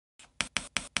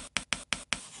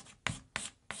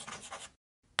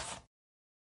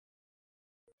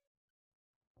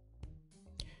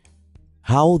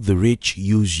How the rich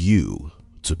use you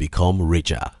to become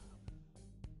richer.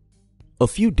 A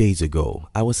few days ago,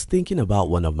 I was thinking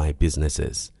about one of my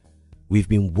businesses. We've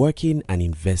been working and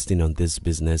investing on this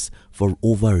business for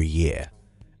over a year,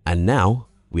 and now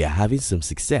we are having some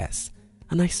success.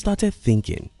 And I started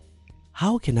thinking,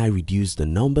 how can I reduce the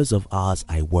numbers of hours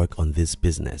I work on this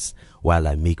business while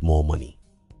I make more money?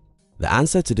 The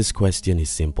answer to this question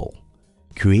is simple.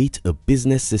 Create a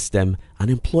business system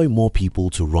and employ more people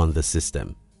to run the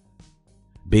system.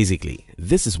 Basically,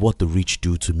 this is what the rich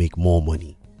do to make more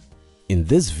money. In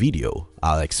this video,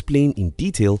 I'll explain in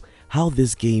detail how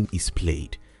this game is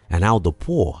played and how the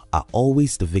poor are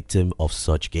always the victim of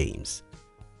such games.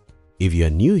 If you're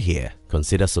new here,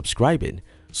 consider subscribing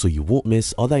so you won't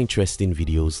miss other interesting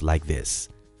videos like this.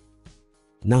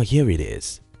 Now here it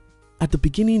is. At the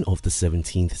beginning of the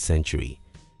 17th century,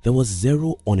 there was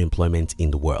zero unemployment in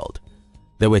the world.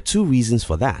 There were two reasons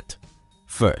for that.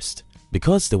 First,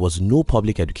 because there was no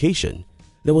public education,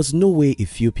 there was no way a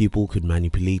few people could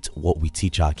manipulate what we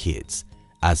teach our kids,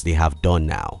 as they have done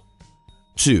now.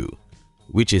 Two,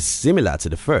 which is similar to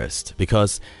the first,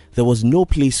 because there was no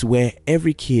place where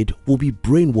every kid will be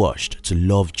brainwashed to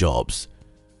love jobs.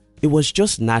 It was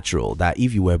just natural that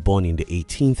if you were born in the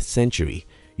 18th century,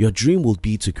 your dream would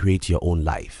be to create your own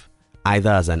life,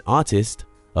 either as an artist,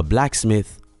 a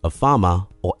blacksmith, a farmer,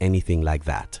 or anything like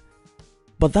that.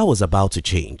 But that was about to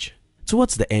change.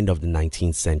 Towards the end of the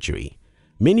 19th century,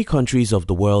 many countries of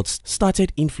the world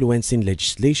started influencing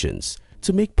legislations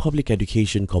to make public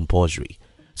education compulsory,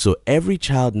 so every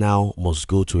child now must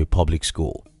go to a public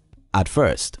school. At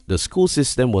first, the school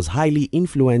system was highly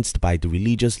influenced by the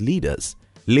religious leaders,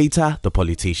 later the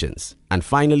politicians, and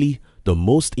finally, the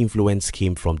most influence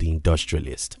came from the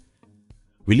industrialists.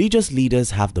 Religious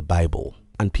leaders have the Bible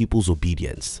and people's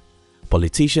obedience.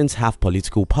 Politicians have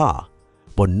political power,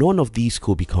 but none of these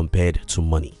could be compared to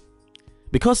money.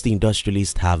 Because the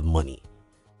industrialists have money,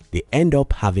 they end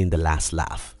up having the last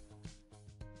laugh.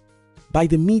 By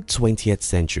the mid-20th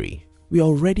century, we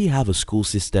already have a school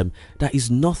system that is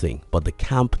nothing but the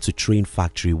camp to train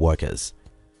factory workers.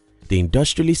 The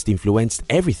industrialists influenced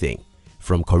everything,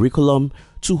 from curriculum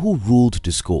to who ruled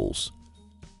the schools.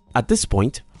 At this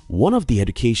point, one of the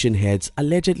education heads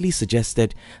allegedly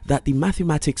suggested that the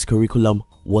mathematics curriculum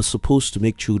was supposed to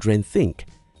make children think.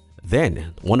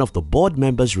 Then, one of the board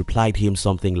members replied him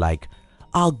something like,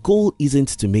 "Our goal isn't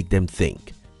to make them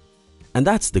think." And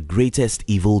that's the greatest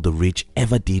evil the rich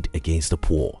ever did against the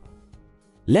poor.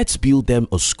 Let's build them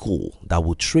a school that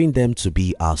will train them to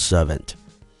be our servant.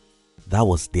 That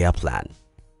was their plan.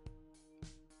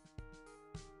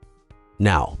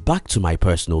 Now, back to my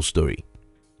personal story.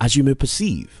 As you may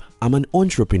perceive, I'm an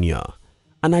entrepreneur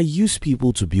and I use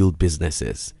people to build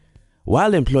businesses.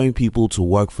 While employing people to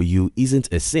work for you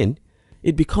isn't a sin,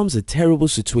 it becomes a terrible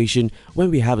situation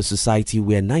when we have a society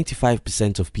where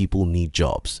 95% of people need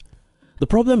jobs. The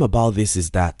problem about this is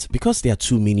that because there are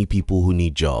too many people who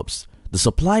need jobs, the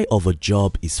supply of a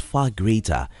job is far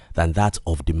greater than that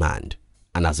of demand.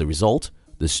 And as a result,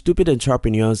 the stupid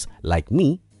entrepreneurs like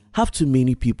me have too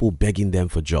many people begging them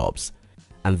for jobs.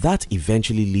 And that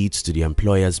eventually leads to the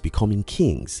employers becoming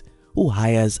kings who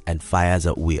hires and fires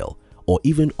at will or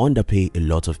even underpay a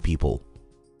lot of people.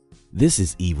 This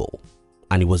is evil,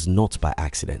 and it was not by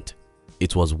accident.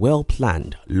 It was well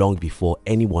planned long before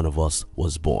any one of us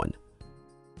was born.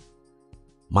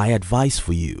 My advice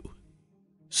for you.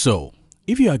 So,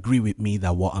 if you agree with me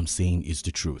that what I'm saying is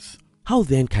the truth, how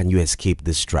then can you escape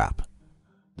this trap?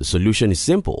 The solution is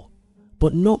simple,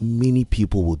 but not many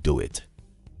people will do it.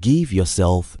 Give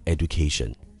yourself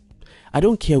education. I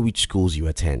don't care which schools you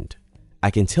attend.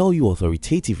 I can tell you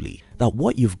authoritatively that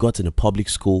what you've got in a public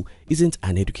school isn't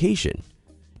an education.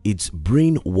 It's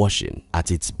brainwashing at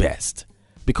its best,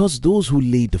 because those who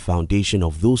laid the foundation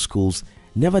of those schools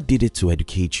never did it to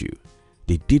educate you.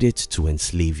 They did it to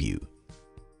enslave you.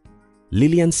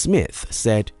 Lillian Smith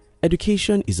said,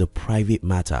 "Education is a private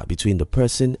matter between the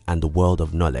person and the world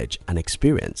of knowledge and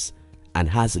experience, and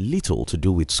has little to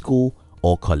do with school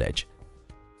or college."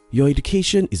 Your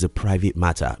education is a private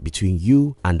matter between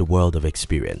you and the world of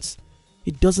experience.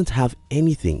 It doesn't have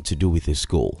anything to do with a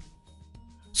school.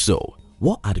 So,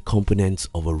 what are the components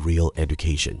of a real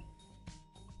education?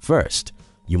 First,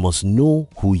 you must know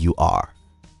who you are.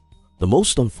 The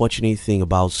most unfortunate thing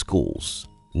about schools,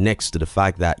 next to the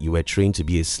fact that you were trained to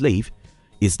be a slave,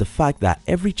 is the fact that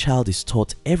every child is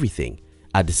taught everything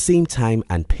at the same time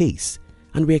and pace,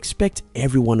 and we expect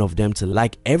every one of them to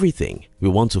like everything we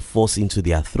want to force into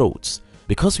their throats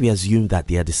because we assume that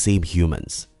they are the same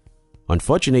humans.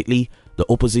 Unfortunately, the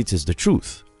opposite is the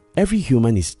truth. Every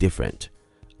human is different,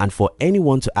 And for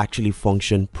anyone to actually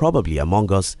function probably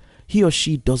among us, he or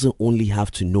she doesn't only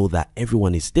have to know that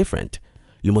everyone is different.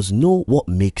 You must know what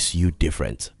makes you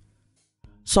different.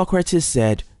 Socrates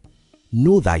said,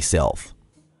 "Know thyself."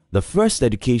 The first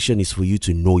education is for you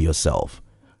to know yourself.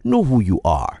 Know who you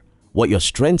are, what your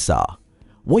strengths are,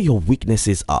 what your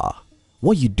weaknesses are,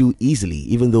 what you do easily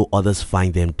even though others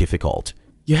find them difficult.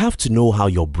 You have to know how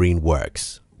your brain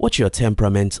works, what your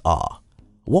temperaments are.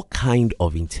 What kind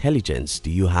of intelligence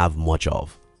do you have much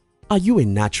of? Are you a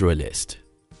naturalist,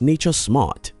 nature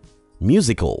smart,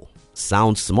 musical,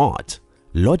 sound smart,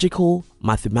 logical,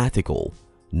 mathematical,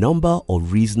 number or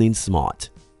reasoning smart,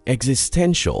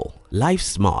 existential, life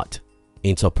smart,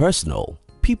 interpersonal,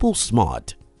 people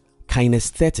smart,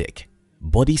 kinesthetic,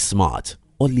 body smart,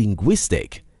 or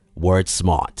linguistic, word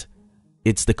smart?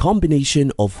 It's the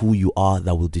combination of who you are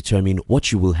that will determine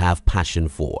what you will have passion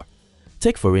for.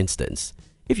 Take for instance,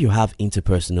 if you have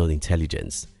interpersonal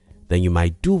intelligence, then you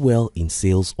might do well in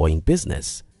sales or in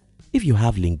business. If you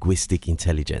have linguistic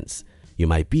intelligence, you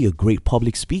might be a great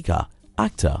public speaker,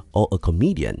 actor, or a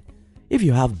comedian. If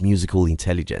you have musical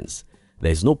intelligence,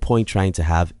 there's no point trying to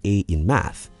have A in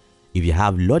math. If you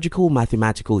have logical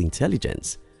mathematical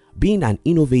intelligence, being an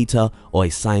innovator or a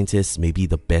scientist may be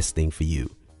the best thing for you.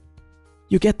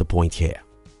 You get the point here.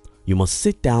 You must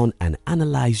sit down and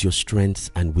analyze your strengths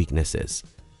and weaknesses.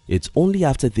 It's only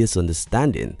after this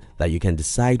understanding that you can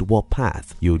decide what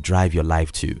path you'll drive your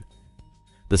life to.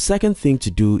 The second thing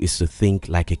to do is to think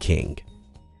like a king.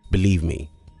 Believe me,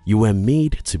 you were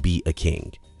made to be a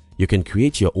king. You can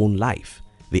create your own life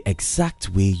the exact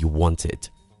way you want it.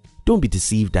 Don't be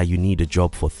deceived that you need a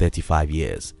job for 35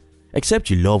 years. Except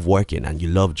you love working and you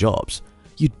love jobs,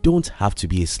 you don't have to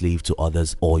be a slave to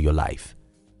others all your life.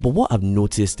 But what I've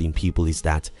noticed in people is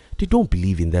that they don't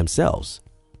believe in themselves.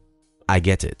 I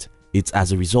get it. It's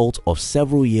as a result of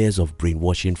several years of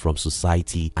brainwashing from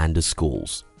society and the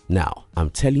schools. Now, I'm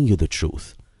telling you the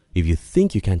truth. If you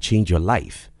think you can change your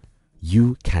life,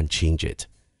 you can change it.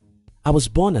 I was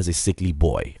born as a sickly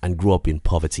boy and grew up in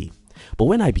poverty. But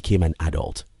when I became an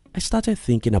adult, I started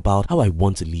thinking about how I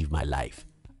want to live my life.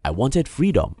 I wanted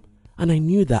freedom, and I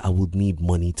knew that I would need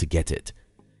money to get it.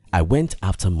 I went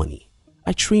after money.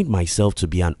 I trained myself to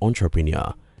be an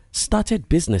entrepreneur, started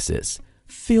businesses,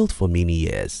 failed for many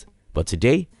years, but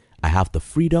today I have the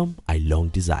freedom I long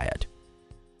desired.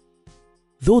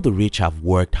 Though the rich have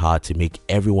worked hard to make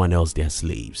everyone else their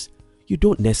slaves, you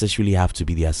don't necessarily have to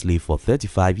be their slave for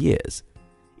 35 years.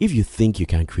 If you think you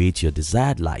can create your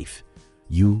desired life,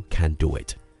 you can do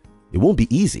it. It won't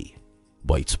be easy,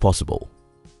 but it's possible.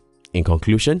 In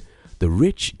conclusion, the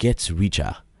rich get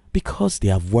richer because they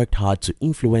have worked hard to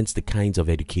influence the kinds of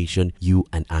education you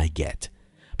and I get.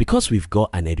 Because we've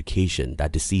got an education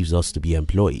that deceives us to be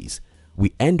employees,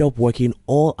 we end up working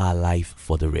all our life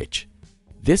for the rich.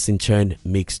 This in turn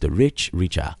makes the rich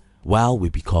richer while we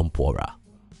become poorer.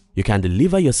 You can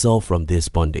deliver yourself from this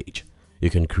bondage. You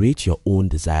can create your own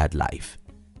desired life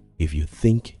if you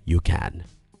think you can.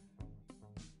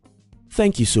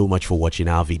 Thank you so much for watching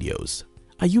our videos.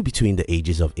 Are you between the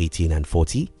ages of 18 and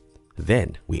 40?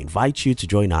 Then we invite you to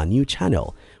join our new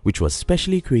channel, which was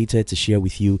specially created to share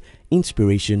with you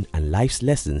inspiration and life's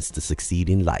lessons to succeed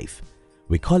in life.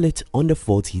 We call it Under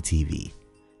 40 TV.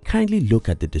 Kindly look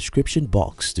at the description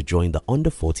box to join the Under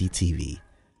 40 TV.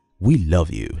 We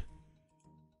love you.